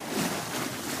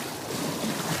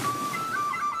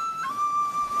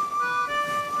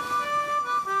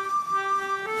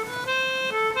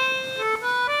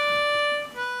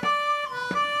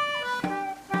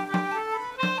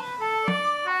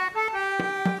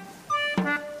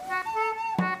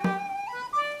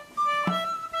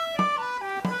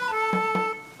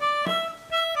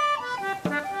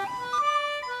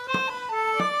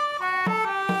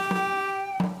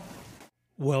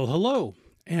Well, hello,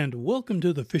 and welcome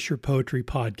to the Fisher Poetry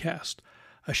Podcast,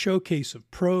 a showcase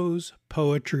of prose,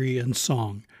 poetry, and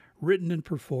song written and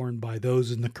performed by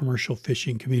those in the commercial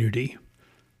fishing community.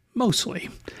 Mostly.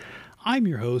 I'm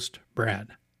your host, Brad.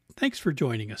 Thanks for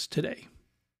joining us today.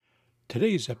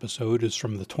 Today's episode is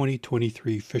from the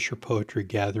 2023 Fisher Poetry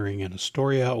Gathering in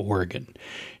Astoria, Oregon.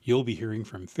 You'll be hearing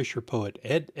from Fisher poet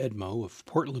Ed Edmo of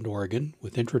Portland, Oregon,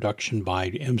 with introduction by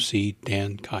MC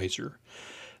Dan Kaiser.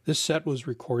 This set was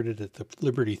recorded at the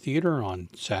Liberty Theater on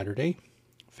Saturday,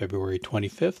 February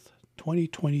 25th,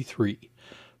 2023.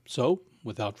 So,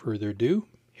 without further ado,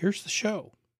 here's the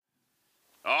show.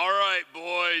 All right,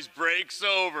 boys, break's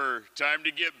over. Time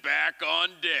to get back on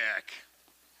deck.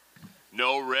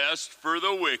 No rest for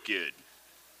the wicked.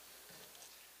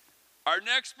 Our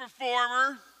next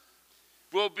performer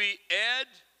will be Ed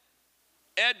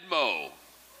Edmo.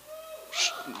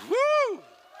 Woo!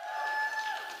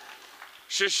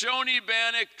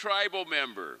 Shoshone-Bannock tribal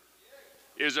member,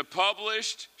 is a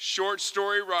published short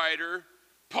story writer,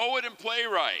 poet, and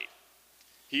playwright.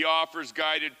 He offers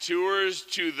guided tours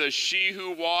to the She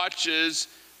Who Watches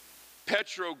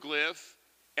petroglyph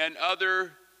and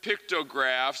other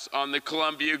pictographs on the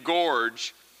Columbia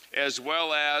Gorge, as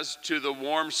well as to the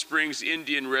Warm Springs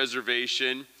Indian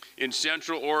Reservation in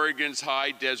Central Oregon's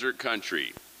high desert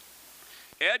country.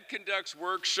 Ed conducts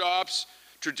workshops,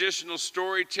 traditional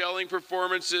storytelling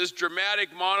performances, dramatic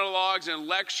monologues, and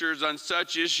lectures on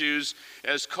such issues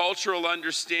as cultural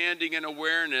understanding and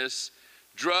awareness,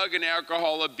 drug and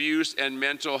alcohol abuse, and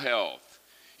mental health.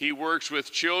 He works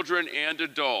with children and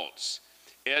adults.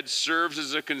 Ed serves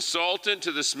as a consultant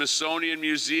to the Smithsonian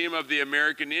Museum of the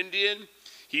American Indian.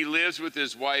 He lives with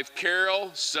his wife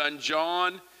Carol, son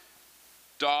John,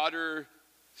 daughter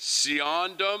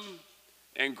Siondum,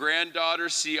 and granddaughter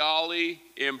Ciali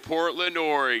in Portland,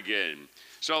 Oregon.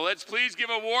 So let's please give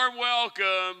a warm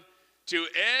welcome to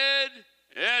Ed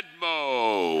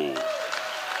Edmo.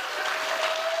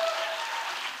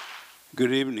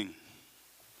 Good evening.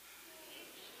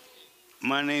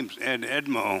 My name's Ed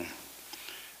Edmo.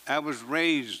 I was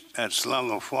raised at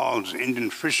Slalo Falls Indian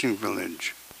Fishing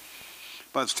Village.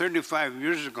 About 35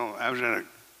 years ago, I was at a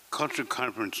culture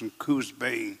conference in Coos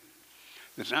Bay.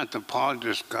 This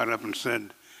anthropologist got up and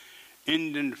said,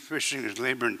 Indian fishing is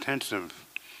labor intensive.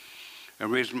 I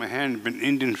raised my hand, been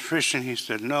Indian fishing? He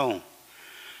said, no.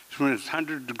 It's when it's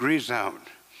 100 degrees out.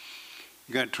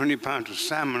 You got 20 pounds of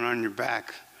salmon on your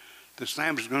back. The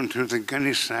salmon's going through the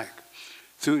gunny sack,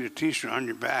 through your t-shirt on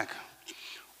your back,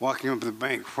 walking up the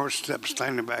bank, 4 steps,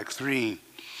 sliding back 3.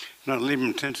 It's not labor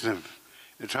intensive.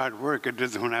 It's hard work. I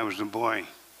did it when I was a boy.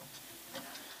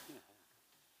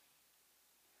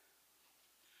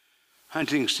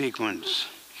 Hunting sequence.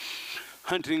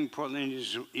 Hunting Portland,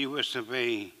 US of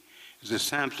A is a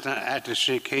Samsung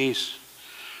attaché case,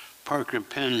 Parker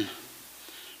pen,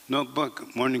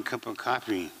 notebook, morning cup of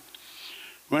coffee.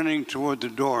 Running toward the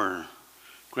door,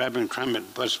 grabbing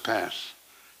Climate bus pass,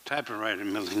 typewriter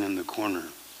milling in the corner.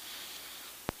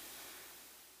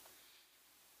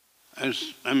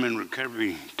 I'm in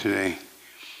recovery today.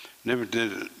 Never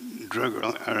did drug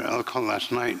or alcohol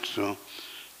last night, so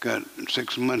got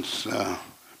 6 months no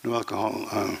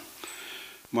alcohol.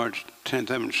 March 10th,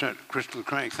 I haven't shot Crystal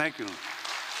Crank. Thank you.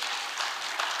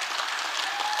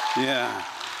 Yeah.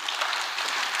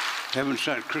 Haven't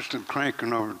shot Crystal Crank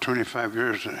in over 25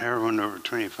 years and heroin over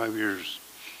 25 years.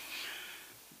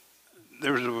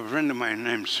 There was a friend of mine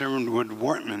named Sarah Wood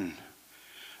Wortman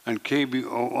on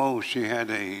KBOO. She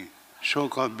had a show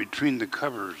called Between the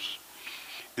Covers.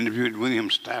 Interviewed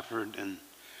William Stafford, and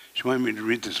she wanted me to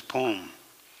read this poem.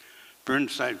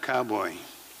 Burnside Cowboy.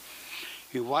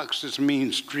 He walks this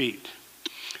mean street.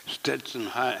 Stetson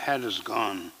hat is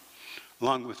gone,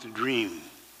 along with the dream.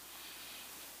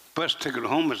 Bus ticket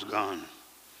home is gone.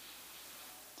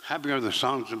 Happy are the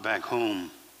songs of back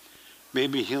home.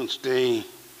 Maybe he'll stay.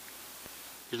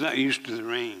 He's not used to the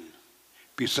rain.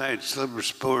 Besides, silver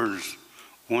spurs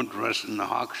won't rust in the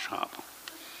hawk shop.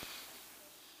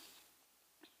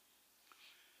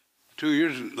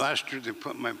 Last year, they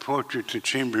put my poetry to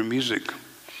chamber music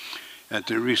at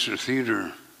the Reeser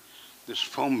Theater. This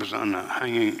foam was on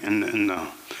hanging in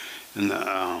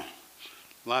the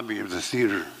lobby of the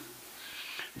theater.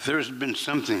 There's been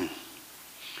something.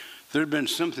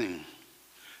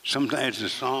 Sometimes a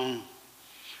song,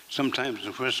 sometimes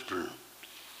a whisper.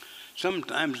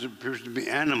 Sometimes it appears to be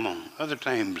animal. Other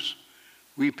times,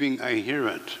 weeping, I hear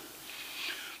it.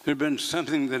 There'd been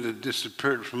something that had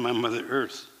disappeared from my Mother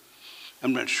Earth.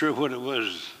 I'm not sure what it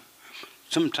was.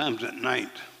 Sometimes at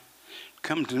night,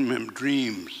 come to me in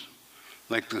dreams,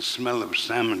 like the smell of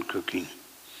salmon cooking.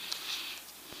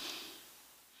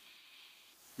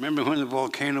 Remember when the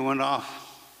volcano went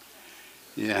off?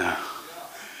 Yeah.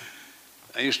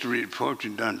 I used to read poetry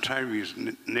down Tyree's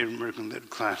Native American Lit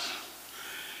class.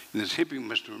 And this hippie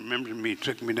must have remembered me,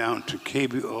 took me down to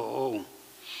KBOO.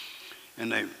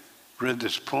 And I read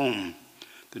this poem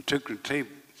that took the tape,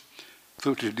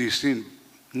 flew to DC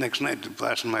next night to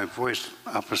blast my voice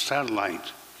off a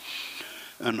satellite.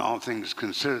 And all things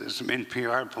considered, it's an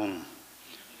NPR poem.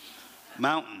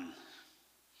 Mountain.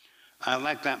 I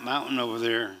like that mountain over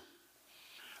there.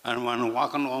 I don't want to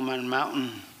walk on all my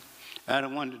mountain. I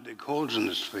don't want to dig holes in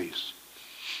his face.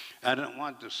 I don't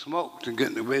want the smoke to get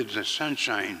in the way of the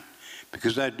sunshine,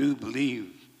 because I do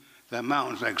believe that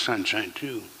mountain's like sunshine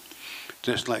too,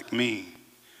 just like me.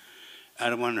 I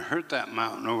don't want to hurt that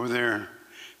mountain over there,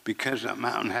 because that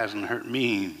mountain hasn't hurt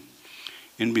me.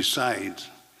 And besides,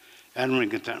 I don't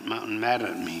want to get that mountain mad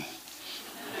at me.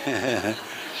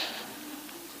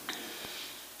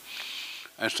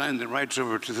 I signed the rights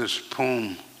over to this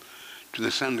poem to the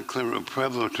Santa Clara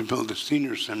Pueblo to build a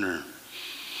senior center.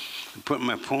 I put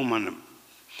my poem on a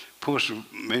poster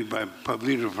made by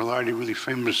Pablito Velarde, really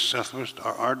famous Southwest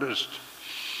artist.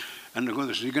 And they go,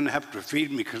 you're going to have to feed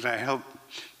me because I help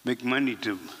make money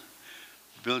to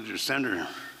build your center.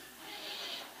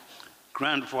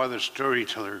 Grandfather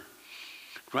storyteller,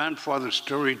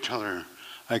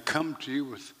 I come to you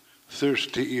with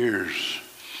thirsty ears.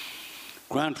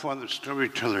 Grandfather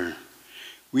storyteller,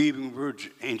 weaving words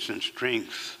of ancient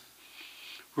strength,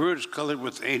 words colored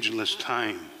with ageless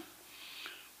time,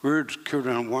 words cured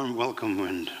on warm welcome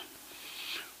wind,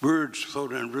 words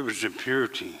flowed on rivers of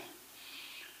purity.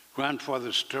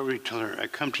 Grandfather storyteller, I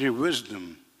come to you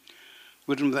wisdom,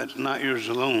 wisdom that's not yours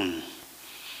alone,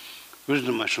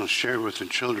 wisdom I shall share with the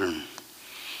children.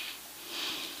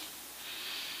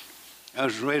 I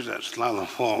was raised at Slala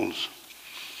Falls,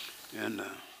 and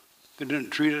they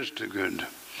didn't treat us too good.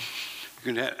 You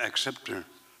can accept a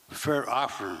fair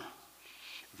offer.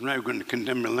 If not, we're going to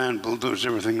condemn your land, bulldoze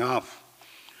everything off.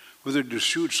 Whether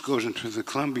Deschutes goes into the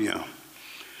Columbia,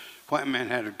 white man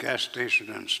had a gas station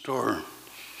and store.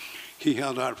 He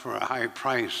held out for a high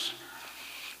price.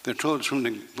 They told us when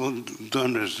they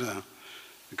done his the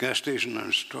gas station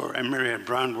and store, and Mary had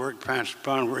brown work pants,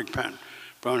 brown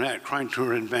hat, crying to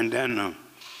her in bandana.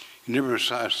 He never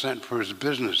saw a cent for his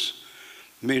business.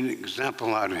 Made an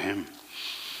example out of him.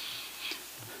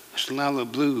 Slala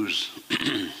Blues.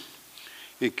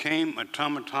 He came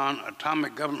automaton,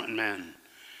 atomic government man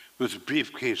with a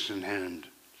briefcase in hand,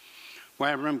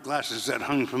 wire-rimmed glasses that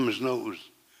hung from his nose.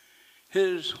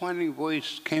 His whining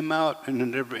voice came out in a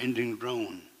never-ending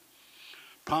drone,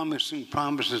 promising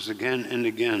promises again and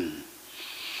again,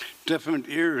 deafened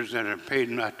ears that are paid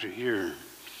not to hear,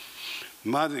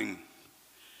 mouthing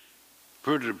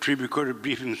heard of pre-recorded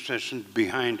briefing sessions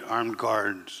behind armed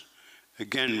guards.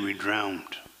 Again, we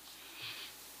drowned.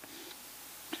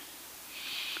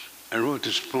 I wrote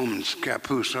this poem in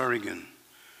Scappoose, Oregon.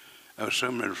 I was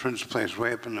somewhere at a friend's place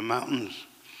way up in the mountains.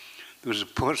 There was a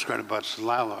postcard about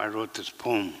Slala. I wrote this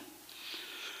poem.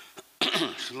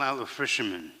 Slala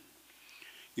fishermen,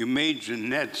 you made your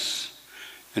nets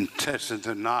and tested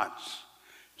the knots,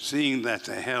 seeing that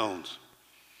they held.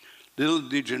 Little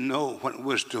did you know what it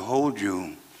was to hold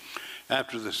you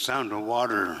after the sound of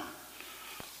water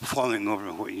falling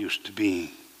over what used to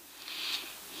be.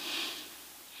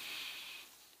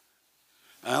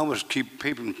 I always keep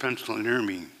paper and pencil near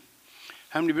me.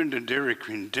 How many been to Dairy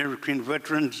Queen? Dairy Queen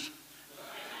veterans?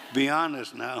 Be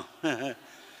honest now.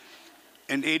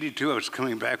 In '82, I was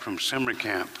coming back from summer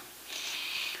camp.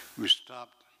 We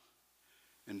stopped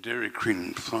in Dairy Queen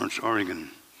in Florence, Oregon.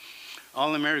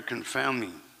 All-American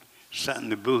family sat in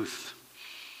the booth.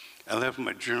 I left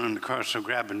my journal in the car, so I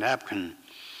grabbed a napkin.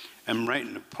 I'm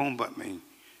writing a poem about me.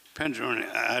 Pen's running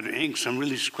out of ink, so I'm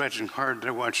really scratching hard.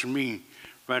 They're watching me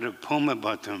write a poem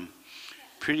about them.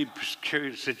 Pretty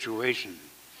precarious situation.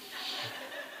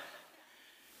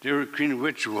 Dairy Queen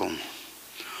ritual.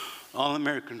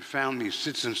 All-American family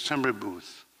sits in summer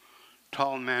booth.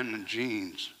 Tall man in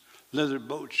jeans, leather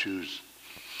boat shoes.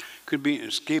 Could be an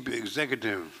escaped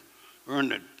executive or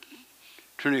an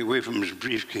attorney away from his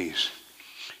briefcase.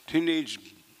 Teenage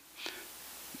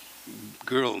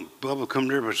girl, bubblegum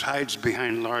nervous, hides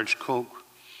behind large Coke.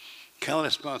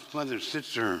 Callous mouth mother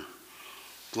sits there,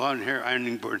 blonde hair,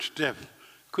 ironing board stiff.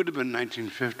 Could have been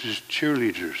 1950s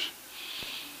cheerleaders.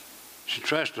 She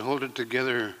tries to hold it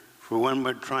together for one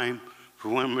more time, for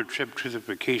one more trip to the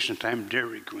vacation time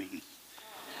Dairy Queen.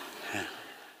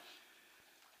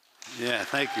 Yeah,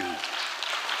 thank you.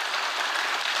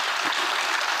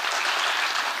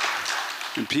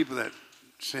 And people that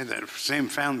say that same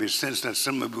family sits that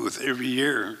summer booth every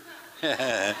year.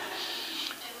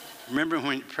 Remember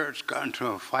when your parents got into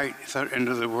a fight at the end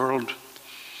of the world?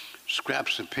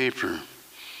 Scraps of paper.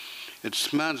 It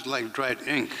smells like dried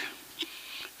ink.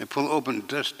 I pull open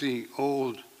dusty,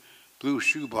 old blue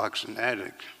shoebox in the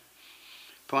attic.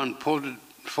 Found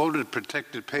folded,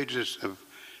 protected pages of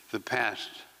the past,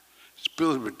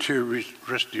 spilled with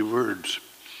tear-rusty words.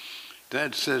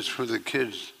 Dad says for the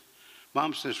kids,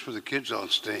 Mom says for the kids I'll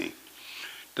stay.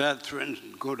 Dad threatens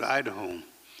to go to Idaho.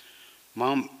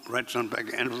 Mom writes on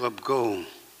back envelope, go.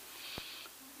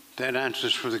 Dad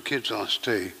answers for the kids I'll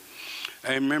stay.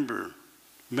 I remember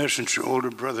messenger older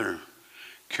brother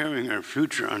carrying our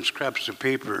future on scraps of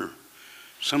paper.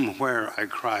 Somewhere I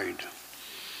cried.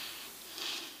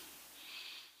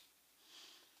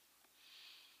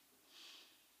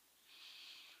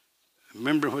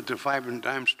 Remember what the 5 and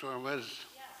dime store was?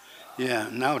 Yes. Yeah,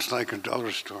 now it's like a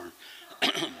dollar store.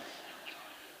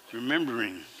 Remember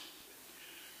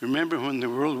when the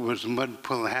world was mud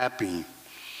pull happy.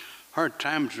 Hard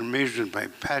times were measured by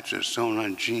patches sewn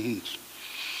on jeans.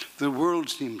 The world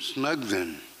seemed snug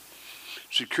then.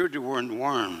 Security weren't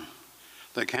warm,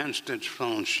 like hand-stitched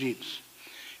fallen sheets.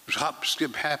 It was hop,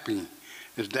 skip, happy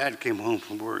as Dad came home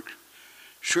from work.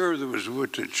 Sure, there was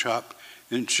wood to chop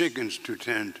and chickens to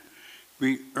tend.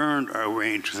 We earned our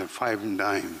way into the 5 and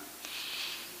dime.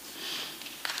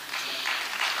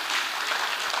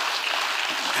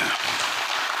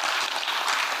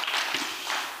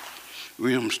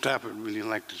 William Stafford really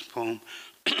liked this poem.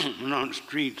 When on the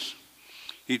streets,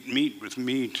 he'd meet with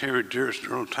me, Terry Dearest,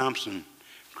 Earl Thompson,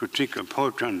 critique of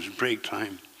poetry on his break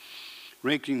time,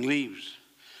 raking leaves.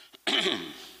 I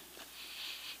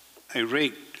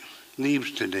raked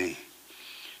leaves today,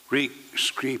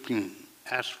 scraping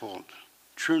asphalt,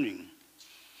 churning,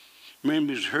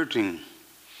 memories hurting,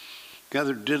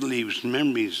 gathered dead leaves,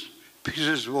 memories,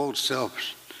 pieces of old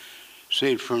selves,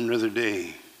 saved for another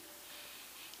day.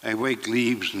 I wake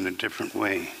leaves in a different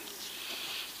way.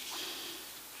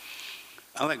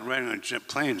 I like riding on a jet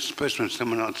plane, especially when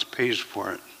someone else pays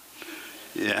for it.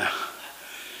 Yeah.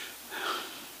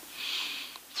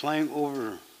 Flying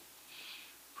over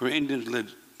where Indians led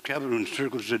cavalry in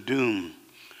circles of doom,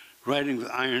 riding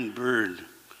the iron bird,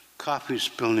 coffee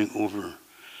spilling over.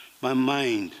 My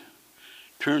mind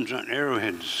turns on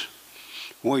arrowheads,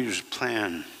 warriors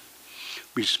plan.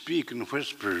 We speak in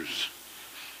whispers,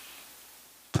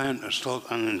 plan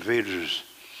assault on invaders.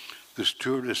 The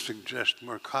stewardess suggests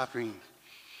more coffee.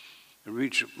 I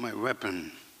reach up my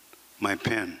weapon, my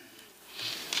pen.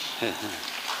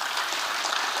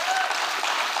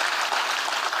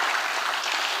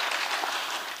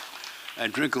 I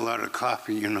drink a lot of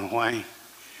coffee, you know why?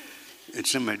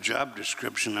 It's in my job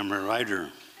description, I'm a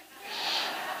writer.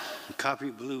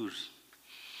 Coffee blues.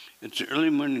 It's an early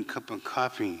morning cup of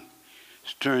coffee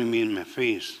staring me in my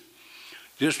face.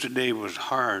 Yesterday was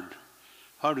harder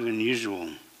than usual.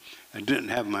 I didn't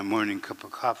have my morning cup of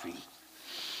coffee.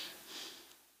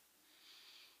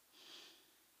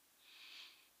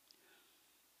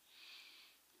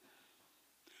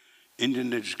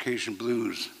 Indian Education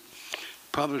Blues,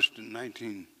 published in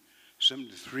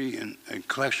 1973 in a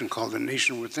collection called The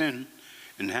Nation Within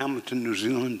in Hamilton, New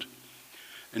Zealand.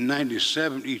 In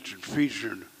 97, each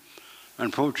featured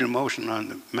on Poetry in Motion on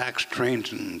the MAX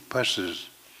trains and buses.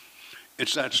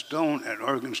 It's that stone at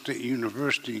Oregon State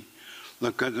University.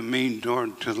 Look at the main door.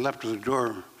 To the left of the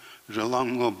door, there's a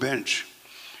long, low bench,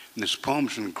 and this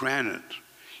poem's in granite.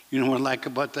 You know what I like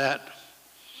about that?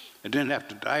 I didn't have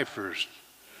to die first.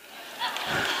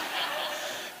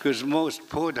 Because most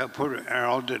poets are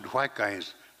all dead white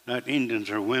guys, not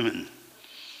Indians or women.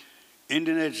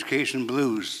 Indian Education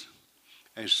Blues.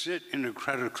 I sit in the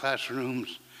crowded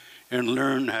classrooms and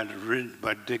learn how to read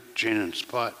by Dick, Jane, and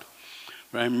Spot.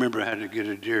 But I remember how to get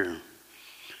a deer.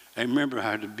 I remember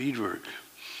how to beadwork.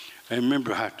 I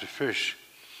remember how to fish.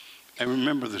 I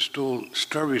remember the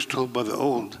stories told by the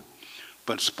old,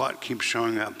 but Spot keeps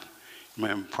showing up.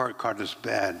 My report card is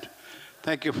bad.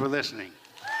 Thank you for listening.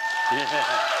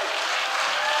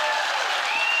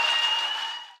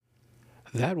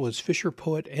 That was Fisher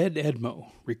poet Ed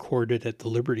Edmo, recorded at the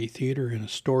Liberty Theater in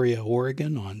Astoria,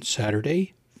 Oregon on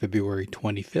Saturday, February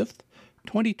 25th,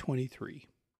 2023.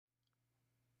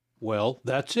 Well,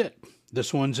 that's it.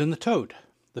 This one's in the tote.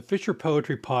 The Fisher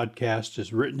Poetry Podcast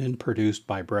is written and produced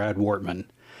by Brad Wortman.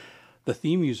 The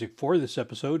theme music for this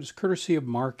episode is courtesy of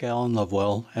Mark Allen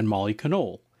Lovewell and Molly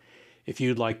Knoll. If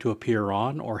you'd like to appear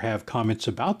on or have comments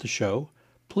about the show,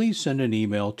 please send an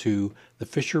email to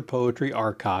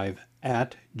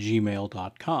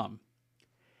thefisherpoetryarchive@gmail.com.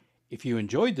 If you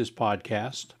enjoyed this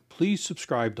podcast, please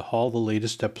subscribe to haul the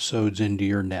latest episodes into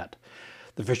your net.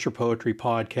 The The Fisher Poetry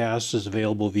Podcast is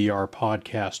available via our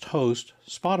podcast host,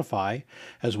 Spotify,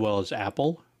 as well as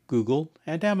Apple, Google,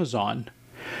 and Amazon.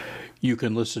 You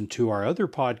can listen to our other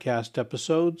podcast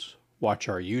episodes, watch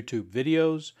our YouTube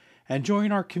videos, and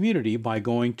join our community by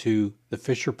going to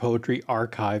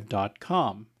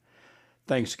thefisherpoetryarchive.com.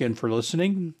 Thanks again for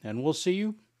listening, and we'll see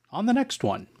you on the next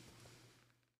one.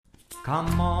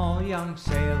 Come all young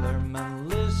sailormen,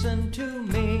 listen to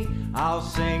me. I'll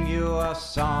sing you a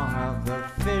song of the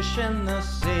fish in the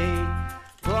sea.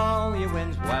 Blow ye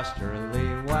winds westerly,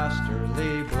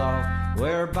 westerly blow.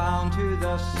 We're bound to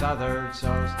the southward,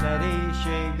 so steady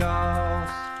she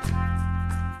goes.